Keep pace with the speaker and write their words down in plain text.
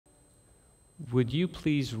Would you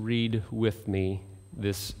please read with me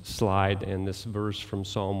this slide and this verse from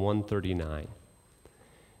Psalm 139?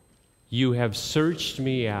 You have searched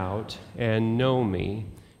me out and know me.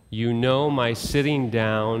 You know my sitting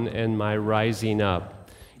down and my rising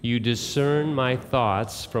up. You discern my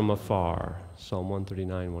thoughts from afar. Psalm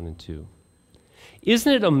 139, 1 and 2.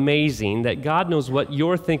 Isn't it amazing that God knows what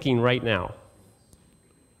you're thinking right now?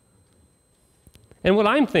 And what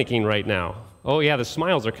I'm thinking right now? Oh yeah, the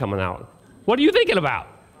smiles are coming out. What are you thinking about?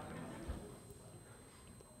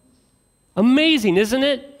 Amazing, isn't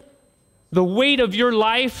it? The weight of your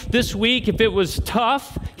life this week, if it was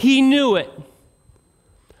tough, He knew it.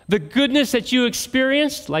 The goodness that you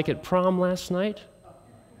experienced, like at prom last night,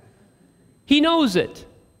 He knows it.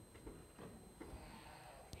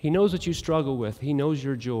 He knows what you struggle with. He knows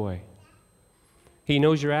your joy. He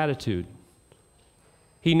knows your attitude.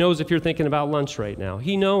 He knows if you're thinking about lunch right now.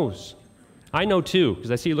 He knows. I know too, because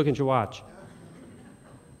I see you looking at your watch.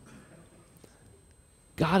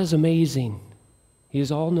 God is amazing. He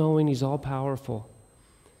is all-knowing. He's all-powerful.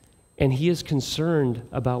 And He is concerned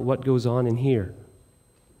about what goes on in here.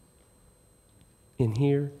 In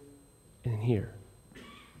here and in here.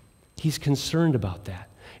 He's concerned about that.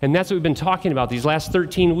 And that's what we've been talking about these last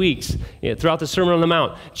 13 weeks throughout the Sermon on the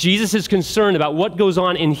Mount. Jesus is concerned about what goes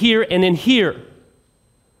on in here and in here.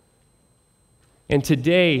 And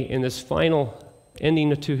today, in this final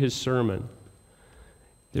ending to His sermon,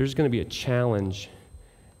 there's going to be a challenge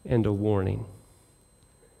and a warning.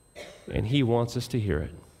 And He wants us to hear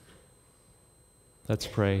it. Let's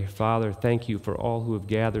pray. Father, thank You for all who have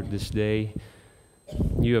gathered this day.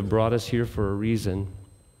 You have brought us here for a reason.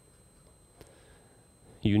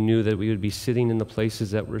 You knew that we would be sitting in the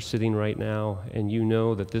places that we're sitting right now, and You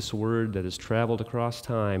know that this word that has traveled across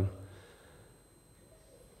time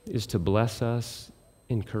is to bless us,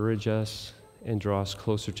 encourage us, and draw us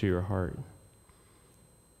closer to Your heart.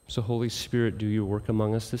 So, Holy Spirit, do Your work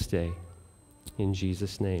among us this day. In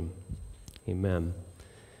Jesus' name, amen.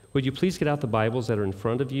 Would you please get out the Bibles that are in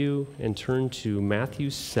front of you and turn to Matthew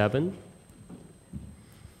 7.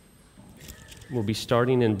 We'll be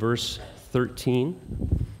starting in verse 13.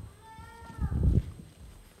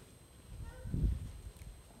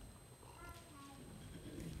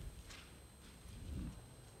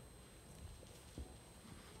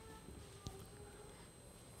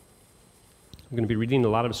 I'm going to be reading a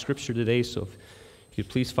lot of Scripture today, so if you'd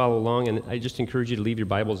please follow along, and I just encourage you to leave your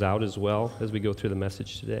Bibles out as well as we go through the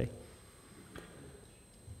message today.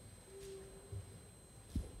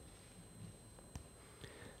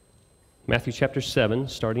 Matthew chapter 7,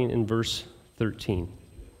 starting in verse 13.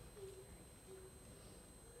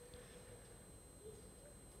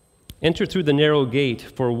 Enter through the narrow gate,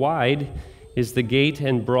 for wide is the gate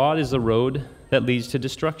and broad is the road that leads to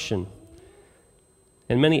destruction,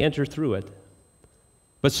 and many enter through it.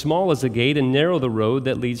 But small is the gate and narrow the road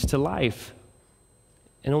that leads to life,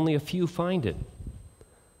 and only a few find it.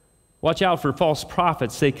 Watch out for false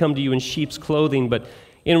prophets. They come to you in sheep's clothing, but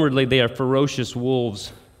inwardly they are ferocious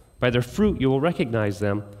wolves. By their fruit you will recognize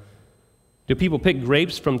them. Do people pick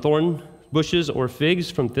grapes from thorn bushes or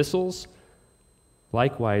figs from thistles?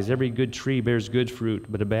 Likewise, every good tree bears good fruit,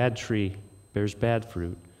 but a bad tree bears bad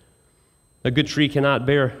fruit. A good tree cannot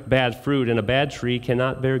bear bad fruit, and a bad tree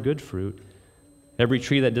cannot bear good fruit. Every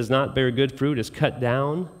tree that does not bear good fruit is cut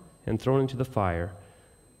down and thrown into the fire.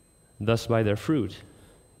 Thus by their fruit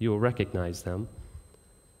you will recognize them.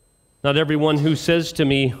 Not everyone who says to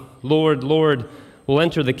me, Lord, Lord, will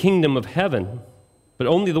enter the kingdom of heaven, but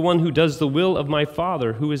only the one who does the will of my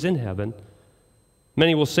Father who is in heaven.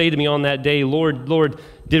 Many will say to me on that day, Lord, Lord,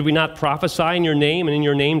 did we not prophesy in Your name, and in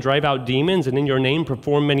Your name drive out demons, and in Your name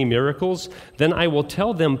perform many miracles? Then I will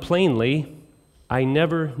tell them plainly, I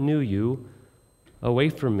never knew you.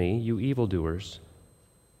 Away from me, you evildoers.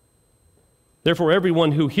 Therefore,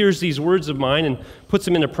 everyone who hears these words of mine and puts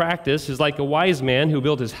them into practice is like a wise man who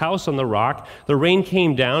built his house on the rock. The rain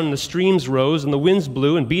came down, and the streams rose, and the winds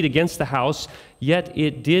blew and beat against the house, yet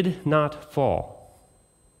it did not fall,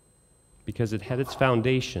 because it had its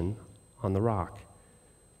foundation on the rock.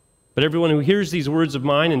 But everyone who hears these words of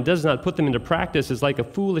mine and does not put them into practice is like a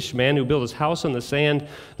foolish man who built his house on the sand.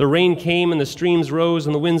 The rain came, and the streams rose,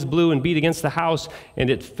 and the winds blew and beat against the house, and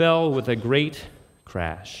it fell with a great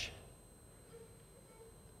crash.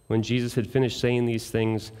 When Jesus had finished saying these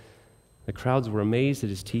things, the crowds were amazed at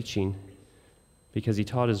His teaching, because He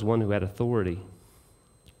taught as one who had authority,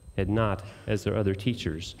 and not as their other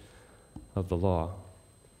teachers of the law.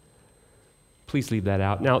 Please leave that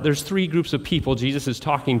out. Now, there's three groups of people Jesus is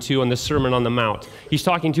talking to on the Sermon on the Mount. He's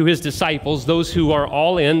talking to His disciples, those who are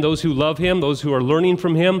all in, those who love Him, those who are learning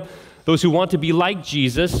from Him, those who want to be like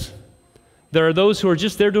Jesus. There are those who are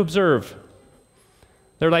just there to observe.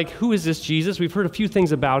 They're like, who is this Jesus? We've heard a few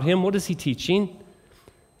things about him. What is he teaching?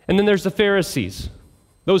 And then there's the Pharisees.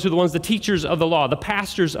 Those are the ones, the teachers of the law, the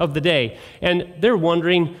pastors of the day. And they're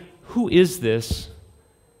wondering, who is this?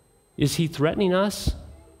 Is he threatening us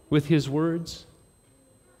with his words?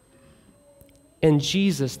 And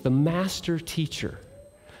Jesus, the master teacher,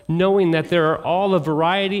 knowing that there are all a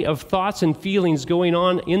variety of thoughts and feelings going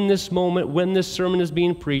on in this moment when this sermon is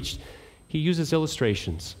being preached, he uses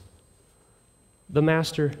illustrations. The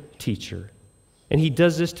master teacher. And he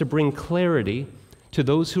does this to bring clarity to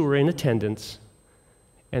those who are in attendance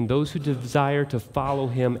and those who desire to follow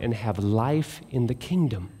him and have life in the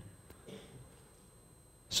kingdom.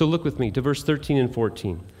 So look with me to verse 13 and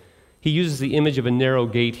 14. He uses the image of a narrow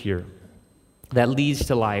gate here that leads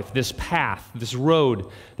to life, this path, this road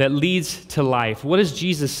that leads to life. What is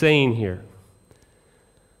Jesus saying here?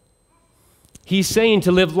 He's saying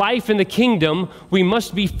to live life in the kingdom, we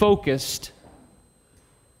must be focused.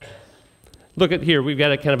 Look at here, we've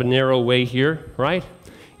got a kind of a narrow way here, right?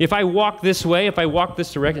 If I walk this way, if I walk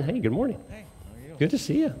this direction, hey, good morning. Hey, how are you? Good to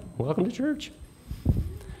see you. Welcome to church.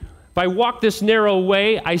 If I walk this narrow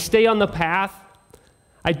way, I stay on the path.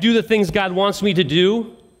 I do the things God wants me to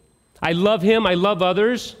do. I love him. I love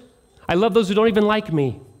others. I love those who don't even like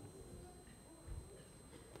me.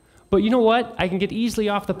 But you know what? I can get easily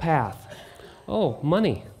off the path. Oh,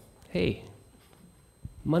 money. Hey,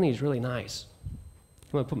 money is really nice.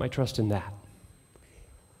 I'm going to put my trust in that.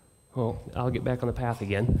 Oh, I'll get back on the path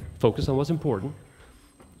again. Focus on what's important.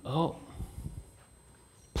 Oh,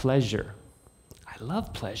 pleasure. I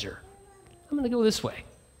love pleasure. I'm going to go this way.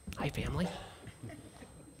 Hi, family.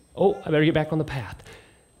 Oh, I better get back on the path.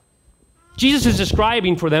 Jesus is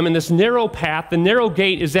describing for them in this narrow path, the narrow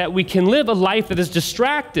gate, is that we can live a life that is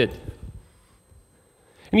distracted.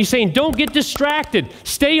 And he's saying, don't get distracted.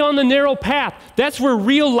 Stay on the narrow path. That's where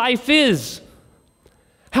real life is.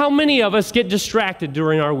 How many of us get distracted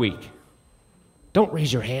during our week? Don't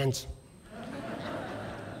raise your hands.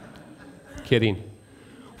 Kidding.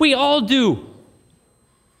 We all do.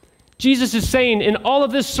 Jesus is saying in all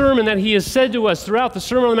of this sermon that he has said to us throughout the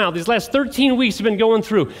Sermon on the Mount, these last 13 weeks have been going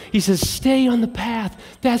through, he says, stay on the path.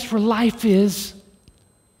 That's where life is.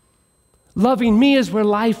 Loving me is where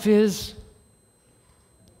life is.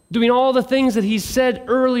 Doing all the things that he said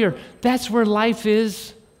earlier, that's where life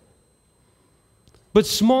is. But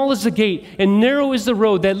small is the gate and narrow is the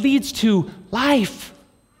road that leads to life.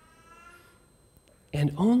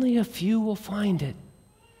 And only a few will find it.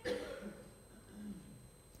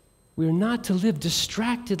 We are not to live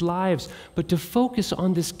distracted lives, but to focus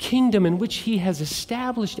on this kingdom in which he has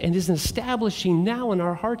established and is establishing now in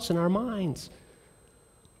our hearts and our minds.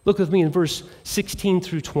 Look with me in verse 16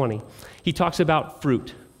 through 20. He talks about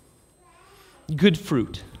fruit. Good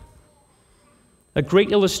fruit. A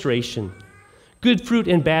great illustration. Good fruit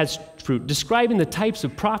and bad fruit, describing the types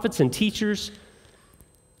of prophets and teachers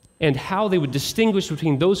and how they would distinguish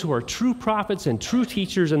between those who are true prophets and true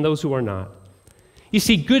teachers and those who are not. You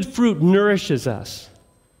see, good fruit nourishes us.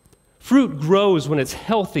 Fruit grows when it's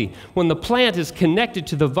healthy. When the plant is connected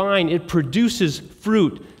to the vine, it produces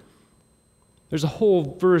fruit. There's a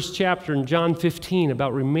whole chapter in John 15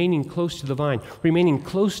 about remaining close to the vine, remaining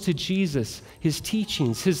close to Jesus, his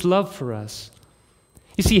teachings, his love for us.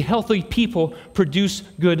 You see, healthy people produce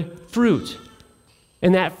good fruit.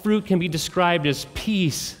 And that fruit can be described as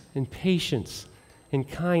peace and patience and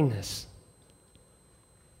kindness.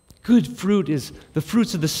 Good fruit is the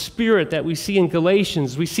fruits of the Spirit that we see in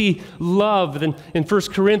Galatians. We see love in 1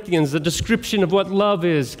 Corinthians, the description of what love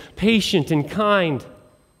is, patient and kind,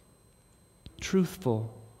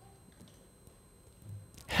 truthful.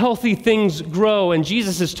 Healthy things grow, and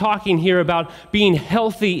Jesus is talking here about being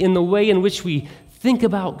healthy in the way in which we think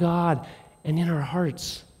about God and in our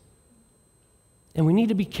hearts. And we need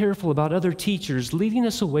to be careful about other teachers leading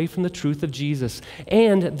us away from the truth of Jesus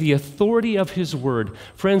and the authority of his word.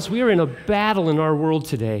 Friends, we are in a battle in our world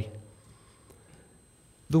today.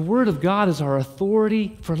 The word of God is our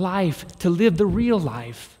authority for life, to live the real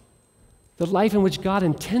life, the life in which God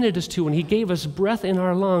intended us to when he gave us breath in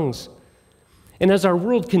our lungs. And as our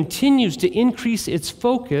world continues to increase its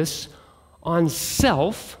focus on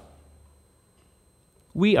self,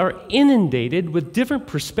 we are inundated with different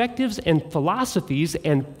perspectives and philosophies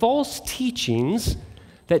and false teachings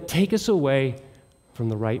that take us away from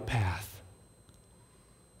the right path.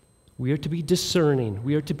 We are to be discerning.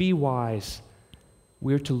 We are to be wise.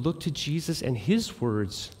 We are to look to Jesus and his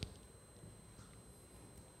words.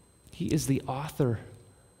 He is the author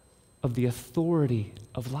of the authority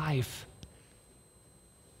of life.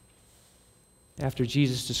 after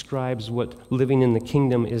Jesus describes what living in the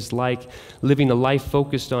kingdom is like, living a life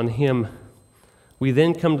focused on Him, we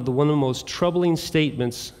then come to one of the most troubling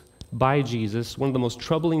statements by Jesus, one of the most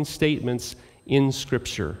troubling statements in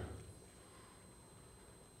Scripture.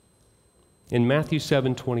 In Matthew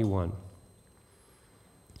 7:21,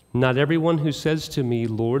 "Not everyone who says to me,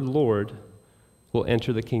 'Lord, Lord,' will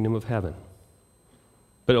enter the kingdom of heaven,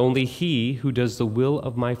 but only he who does the will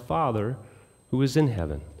of my Father who is in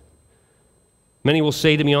heaven. Many will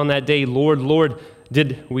say to me on that day, 'Lord, Lord,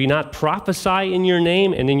 did we not prophesy in your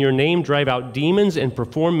name, and in your name drive out demons and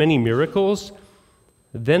perform many miracles?'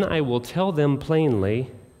 Then I will tell them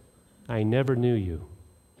plainly, 'I never knew you.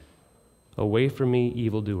 Away from me,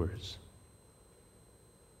 evildoers.'"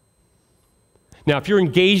 Now, if you're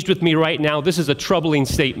engaged with me right now, this is a troubling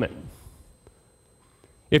statement.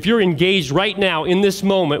 If you're engaged right now in this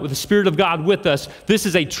moment with the Spirit of God with us, this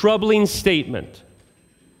is a troubling statement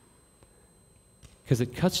because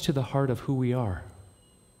it cuts to the heart of who we are.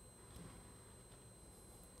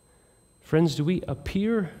 Friends, do we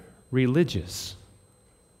appear religious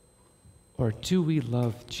or do we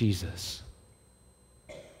love Jesus?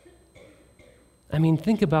 I mean,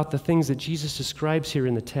 think about the things that Jesus describes here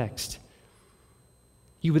in the text.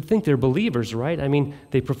 You would think they're believers, right? I mean,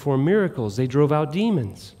 they perform miracles. They drove out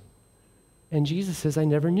demons. And Jesus says, "I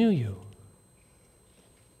never knew you."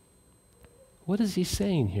 What is he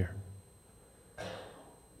saying here?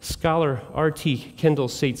 Scholar R.T. Kendall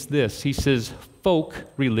states this. He says, folk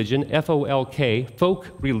religion, F-O-L-K, folk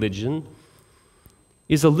religion,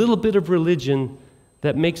 is a little bit of religion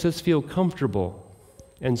that makes us feel comfortable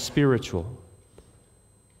and spiritual.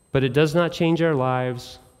 But it does not change our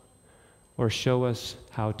lives or show us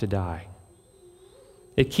how to die.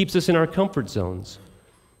 It keeps us in our comfort zones.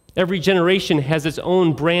 Every generation has its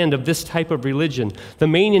own brand of this type of religion. The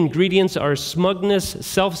main ingredients are smugness,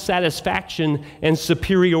 self-satisfaction, and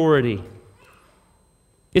superiority.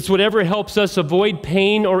 It's whatever helps us avoid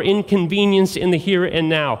pain or inconvenience in the here and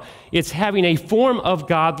now. It's having a form of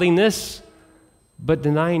godliness, but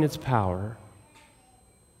denying its power.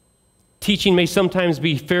 Teaching may sometimes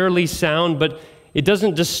be fairly sound, but it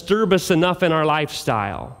doesn't disturb us enough in our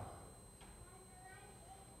lifestyle.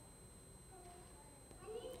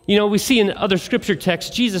 You know, we see in other scripture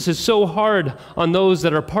texts, Jesus is so hard on those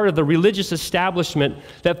that are part of the religious establishment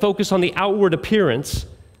that focus on the outward appearance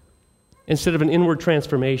instead of an inward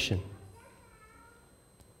transformation.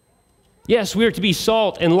 Yes, we are to be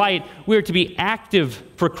salt and light. We are to be active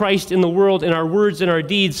for Christ in the world in our words and our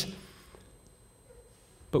deeds.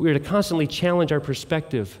 But we are to constantly challenge our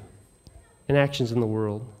perspective and actions in the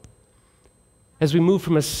world as we move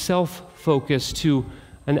from a self-focus to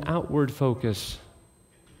an outward focus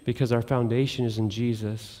because our foundation is in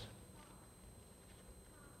Jesus.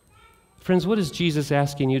 Friends, what is Jesus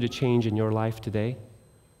asking you to change in your life today?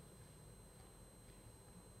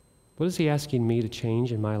 What is he asking me to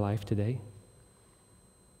change in my life today?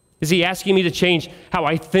 Is he asking me to change how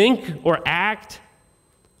I think or act?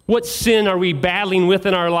 What sin are we battling with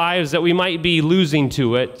in our lives that we might be losing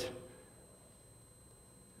to it?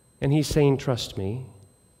 And he's saying, trust me.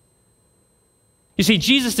 You see,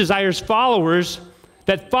 Jesus desires followers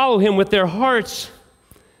that follow him with their hearts.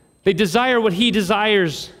 They desire what he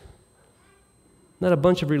desires, not a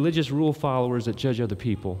bunch of religious rule followers that judge other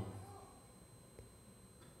people.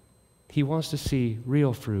 He wants to see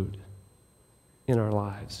real fruit in our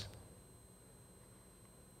lives.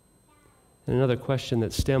 And another question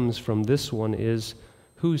that stems from this one is,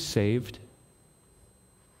 who's saved?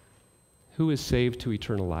 Who is saved to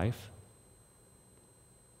eternal life?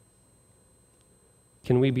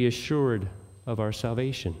 Can we be assured of our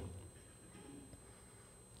salvation?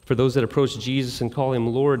 For those that approach Jesus and call him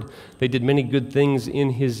Lord, they did many good things in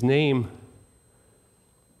his name.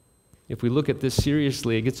 If we look at this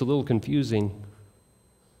seriously, it gets a little confusing.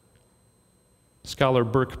 Scholar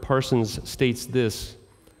Burke Parsons states this.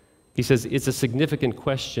 He says, it's a significant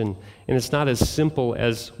question, and it's not as simple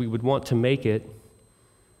as we would want to make it,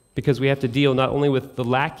 because we have to deal not only with the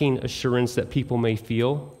lacking assurance that people may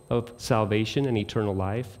feel of salvation and eternal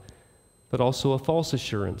life, but also a false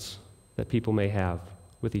assurance that people may have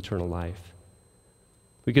with eternal life.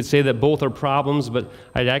 We could say that both are problems, but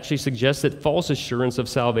I'd actually suggest that false assurance of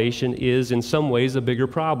salvation is, in some ways, a bigger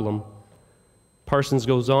problem. Parsons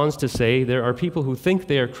goes on to say there are people who think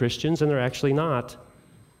they are Christians, and they're actually not.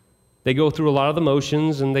 They go through a lot of the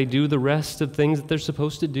motions, and they do the rest of things that they're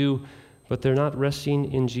supposed to do, but they're not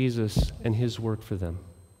resting in Jesus and his work for them.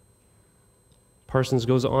 Parsons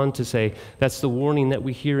goes on to say, that's the warning that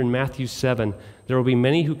we hear in Matthew 7. There will be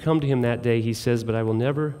many who come to him that day, he says, but I will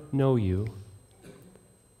never know you.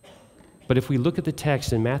 But if we look at the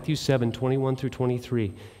text in Matthew 7, 21 through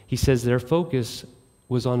 23, he says their focus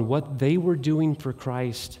was on what they were doing for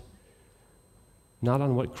Christ, not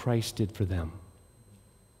on what Christ did for them.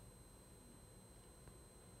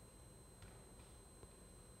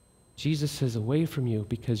 Jesus says, away from you,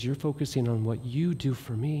 because you're focusing on what you do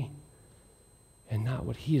for me and not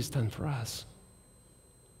what he has done for us.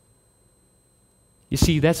 You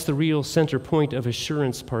see, that's the real center point of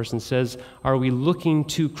assurance, Parsons says. Are we looking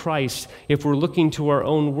to Christ? If we're looking to our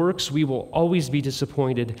own works, we will always be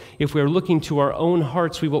disappointed. If we are looking to our own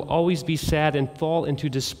hearts, we will always be sad and fall into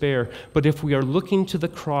despair. But if we are looking to the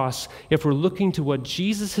cross, if we're looking to what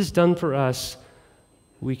Jesus has done for us,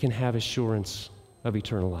 we can have assurance of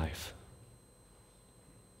eternal life.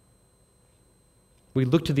 We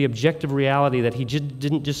look to the objective reality that he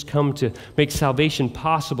didn't just come to make salvation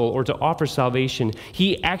possible or to offer salvation.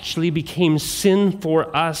 He actually became sin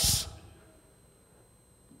for us.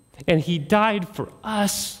 And he died for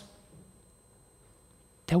us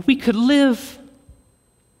that we could live.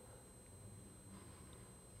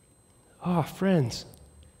 Oh, friends.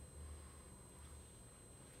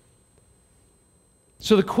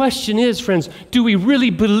 So the question is, friends, do we really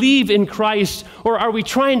believe in Christ, or are we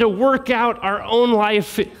trying to work out our own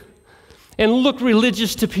life and look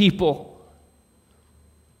religious to people?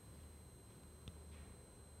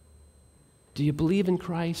 Do you believe in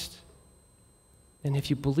Christ? And if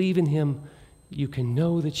you believe in him, you can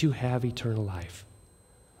know that you have eternal life.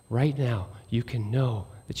 Right now, you can know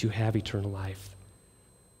that you have eternal life.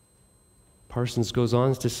 Parsons goes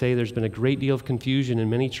on to say there's been a great deal of confusion in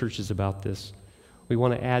many churches about this. We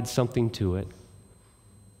want to add something to it.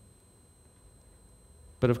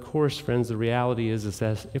 But of course, friends, the reality is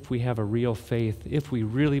that if we have a real faith, if we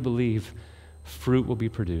really believe, fruit will be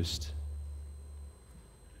produced.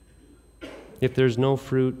 If there's no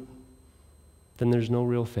fruit, then there's no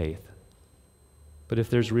real faith. But if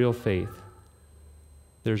there's real faith,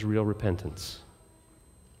 there's real repentance,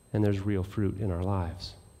 and there's real fruit in our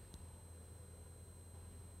lives.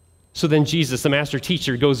 So then Jesus, the master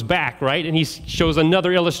teacher, goes back, right? And he shows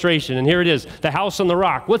another illustration. And here it is, the house on the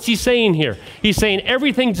rock. What's he saying here? He's saying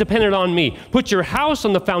everything's dependent on me. Put your house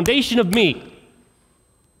on the foundation of me.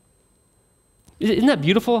 Isn't that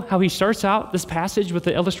beautiful how he starts out this passage with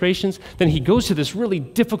the illustrations? Then he goes to this really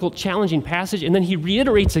difficult, challenging passage, and then he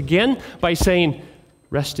reiterates again by saying,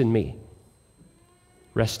 rest in me.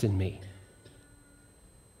 Rest in me.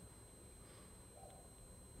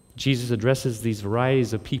 Jesus addresses these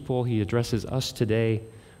varieties of people. He addresses us today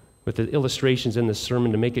with the illustrations in the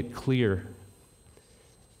sermon to make it clear.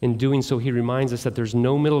 In doing so, he reminds us that there's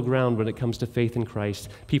no middle ground when it comes to faith in Christ.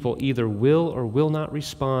 People either will or will not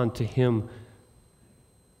respond to him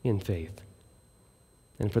in faith.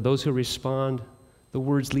 And for those who respond, the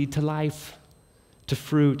words lead to life, to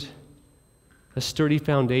fruit, a sturdy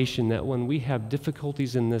foundation that when we have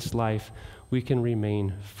difficulties in this life, we can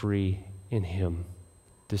remain free in him,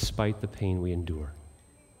 despite the pain we endure.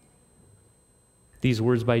 These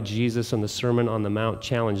words by Jesus on the Sermon on the Mount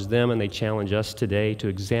challenge them, and they challenge us today to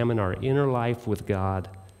examine our inner life with God.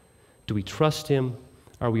 Do we trust him?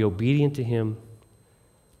 Are we obedient to him?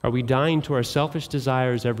 Are we dying to our selfish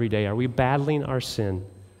desires every day? Are we battling our sin?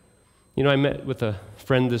 You know, I met with a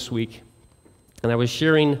friend this week, and I was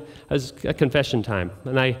sharing as a confession time,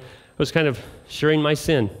 and I was kind of sharing my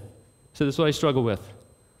sin. So this is what I struggle with.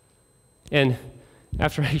 And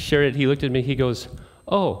after I shared it, he looked at me, he goes,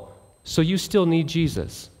 oh, so you still need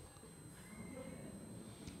Jesus?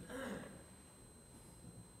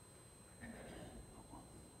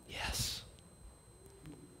 Yes,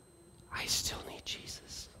 I still need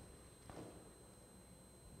Jesus.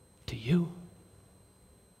 Do you?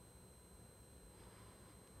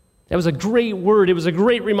 That was a great word. It was a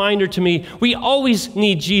great reminder to me. We always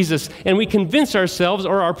need Jesus, and we convince ourselves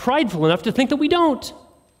or are prideful enough to think that we don't.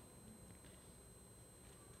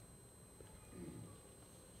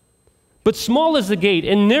 But small is the gate,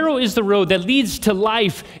 and narrow is the road that leads to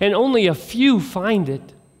life, and only a few find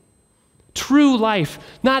it. True life,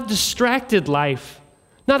 not distracted life,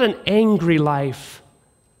 not an angry life,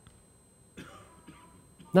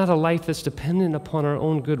 not a life that's dependent upon our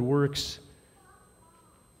own good works,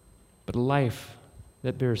 but a life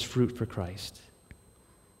that bears fruit for Christ.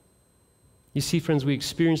 You see, friends, we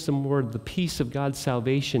experience the peace of God's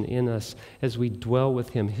salvation in us as we dwell with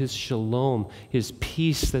him, his shalom, his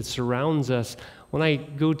peace that surrounds us. When I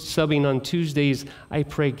go subbing on Tuesdays, I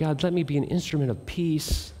pray, God, let me be an instrument of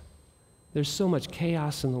peace. There's so much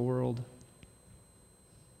chaos in the world.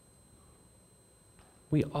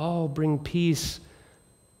 We all bring peace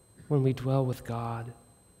when we dwell with God.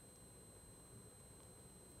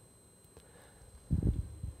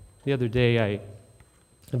 The other day, I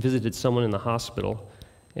visited someone in the hospital,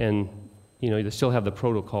 and they still have the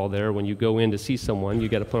protocol there. When you go in to see someone, you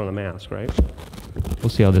got to put on a mask, right? We'll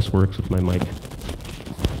see how this works with my mic.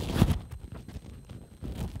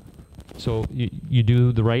 So you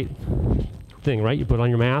do the right thing, right? You put on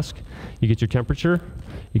your mask, you get your temperature,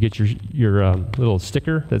 you get your little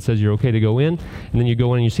sticker that says you're okay to go in, and then you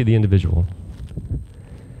go in and you see the individual.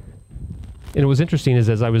 And it was interesting is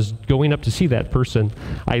as I was going up to see that person,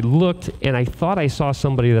 I looked and I thought I saw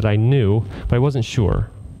somebody that I knew, but I wasn't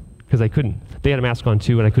sure because I couldn't. They had a mask on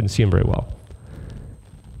too, and I couldn't see them very well.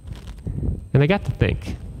 And I got to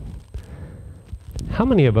think, how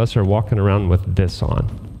many of us are walking around with this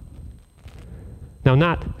on? Now,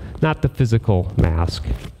 not the physical mask,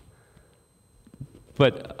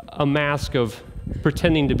 but a mask of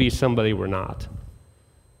pretending to be somebody we're not.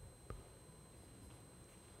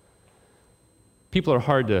 People are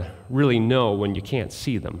hard to really know when you can't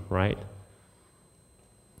see them, right?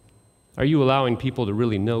 Are you allowing people to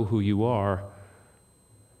really know who you are?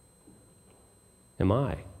 Am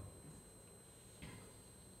I?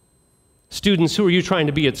 Students, who are you trying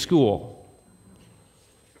to be at school?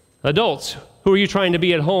 Adults, who are you trying to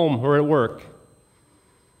be at home or at work?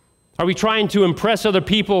 Are we trying to impress other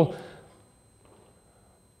people?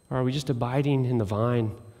 Or are we just abiding in the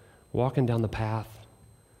vine, walking down the path,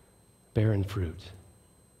 bearing fruit?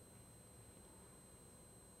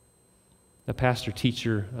 A pastor,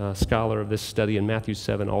 teacher, scholar of this study in Matthew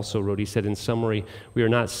 7 also wrote, he said, in summary, we are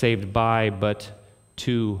not saved by, but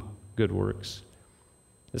to good works.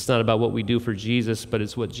 It's not about what we do for Jesus, but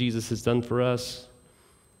it's what Jesus has done for us,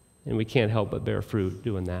 and we can't help but bear fruit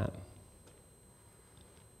doing that.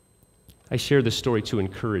 I share this story to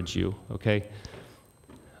encourage you, okay?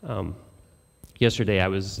 Yesterday I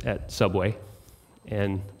was at Subway,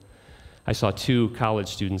 and I saw 2 college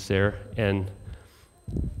students there, and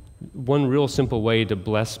one real simple way to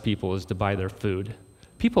bless people is to buy their food.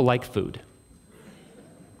 People like food.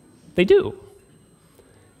 They do.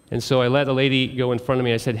 And so I let a lady go in front of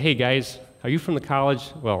me. I said, hey, guys, are you from the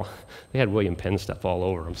college? Well, they had William Penn stuff all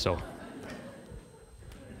over them, so.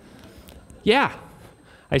 Yeah.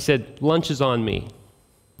 I said, lunch is on me.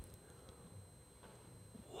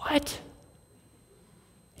 What?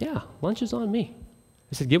 Yeah, lunch is on me.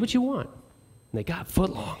 I said, get what you want. And they got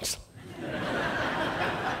footlongs.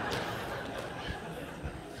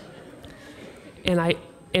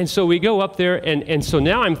 And so we go up there, and so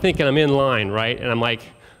now I'm thinking I'm in line, right? And I'm like,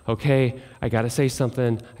 okay, I got to say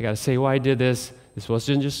something. I got to say why I did this. This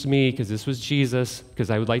wasn't just me, because this was Jesus, because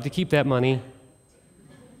I would like to keep that money.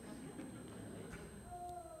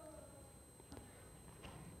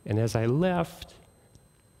 And as I left,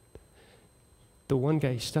 the one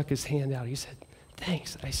guy stuck his hand out. He said,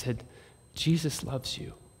 thanks. I said, Jesus loves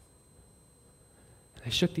you. And I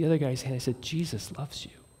shook the other guy's hand. I said, Jesus loves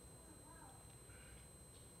you.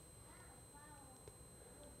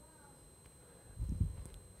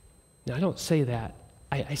 Now, I don't say that.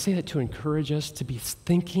 I say that to encourage us to be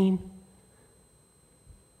thinking,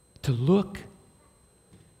 to look.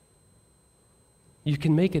 You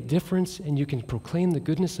can make a difference, and you can proclaim the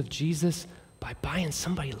goodness of Jesus by buying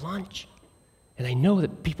somebody lunch. And I know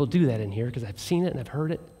that people do that in here because I've seen it and I've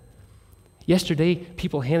heard it. Yesterday,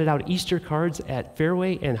 people handed out Easter cards at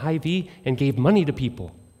Fairway and Hy-Vee and gave money to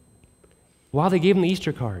people while they gave them the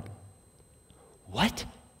Easter card. What?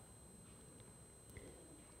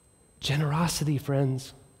 Generosity,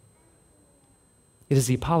 friends. It is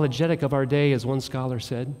the apologetic of our day, as one scholar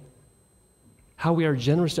said. How we are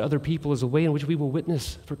generous to other people is a way in which we will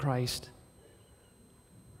witness for Christ.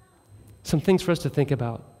 Some things for us to think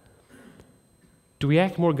about. Do we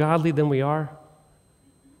act more godly than we are?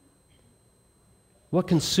 What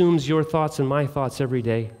consumes your thoughts and my thoughts every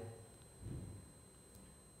day?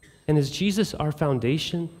 And is Jesus our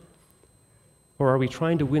foundation, or are we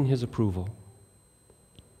trying to win his approval?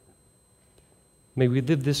 May we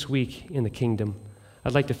live this week in the kingdom.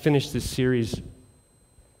 I'd like to finish this series,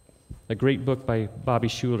 a great book by Bobby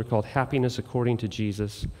Schuller called Happiness According to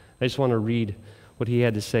Jesus. I just want to read what he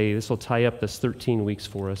had to say. This will tie up this 13 weeks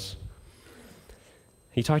for us.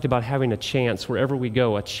 He talked about having a chance wherever we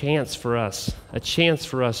go, a chance for us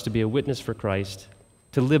to be a witness for Christ,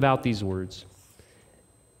 to live out these words.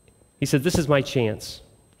 He said, this is my chance.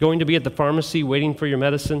 Going to be at the pharmacy waiting for your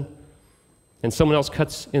medicine, and someone else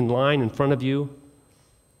cuts in line in front of you,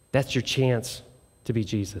 that's your chance to be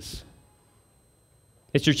Jesus.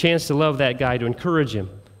 It's your chance to love that guy, to encourage him.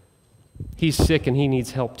 He's sick and he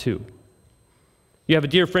needs help too. You have a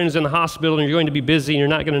dear friend who's in the hospital and you're going to be busy and you're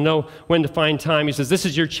not going to know when to find time. He says, this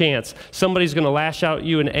is your chance. Somebody's going to lash out at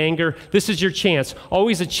you in anger. This is your chance.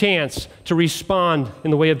 Always a chance to respond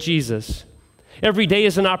in the way of Jesus. Every day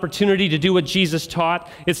is an opportunity to do what Jesus taught.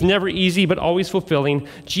 It's never easy, but always fulfilling.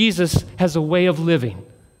 Jesus has a way of living.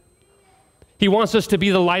 He wants us to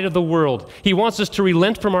be the light of the world. He wants us to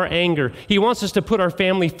relent from our anger. He wants us to put our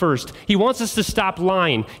family first. He wants us to stop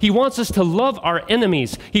lying. He wants us to love our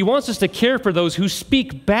enemies. He wants us to care for those who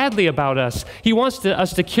speak badly about us. He wants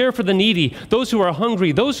us to care for the needy, those who are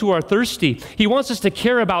hungry, those who are thirsty. He wants us to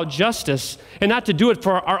care about justice and not to do it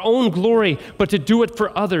for our own glory, but to do it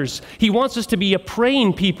for others. He wants us to be a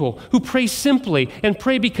praying people who pray simply and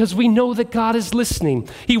pray because we know that God is listening.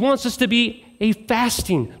 He wants us to be a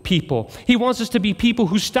fasting people. He wants us to be people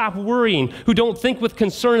who stop worrying, who don't think with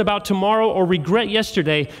concern about tomorrow or regret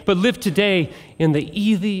yesterday, but live today in the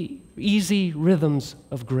easy rhythms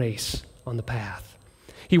of grace on the path.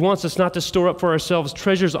 He wants us not to store up for ourselves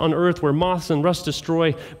treasures on earth where moths and rust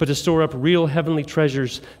destroy, but to store up real heavenly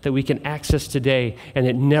treasures that we can access today and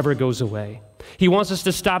it never goes away. He wants us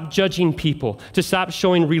to stop judging people, to stop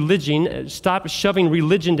shoving religion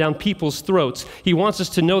down people's throats. He wants us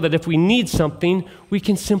to know that if we need something, we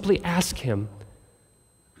can simply ask him.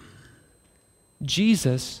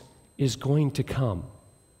 Jesus is going to come.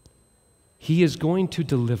 He is going to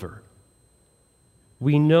deliver.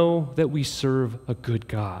 We know that we serve a good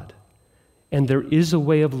God, and there is a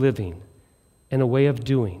way of living and a way of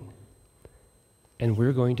doing, and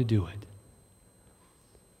we're going to do it.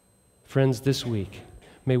 Friends, this week,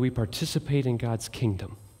 may we participate in God's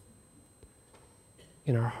kingdom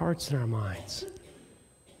in our hearts and our minds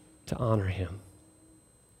to honor him.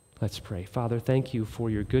 Let's pray. Father, thank you for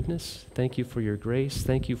your goodness. Thank you for your grace.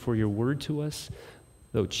 Thank you for your word to us.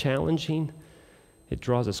 Though challenging, it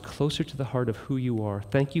draws us closer to the heart of who you are.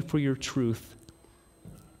 Thank you for your truth.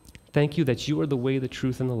 Thank you that you are the way, the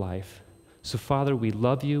truth, and the life. So, Father, we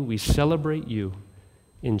love you. We celebrate you.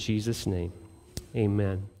 In Jesus' name,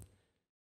 amen.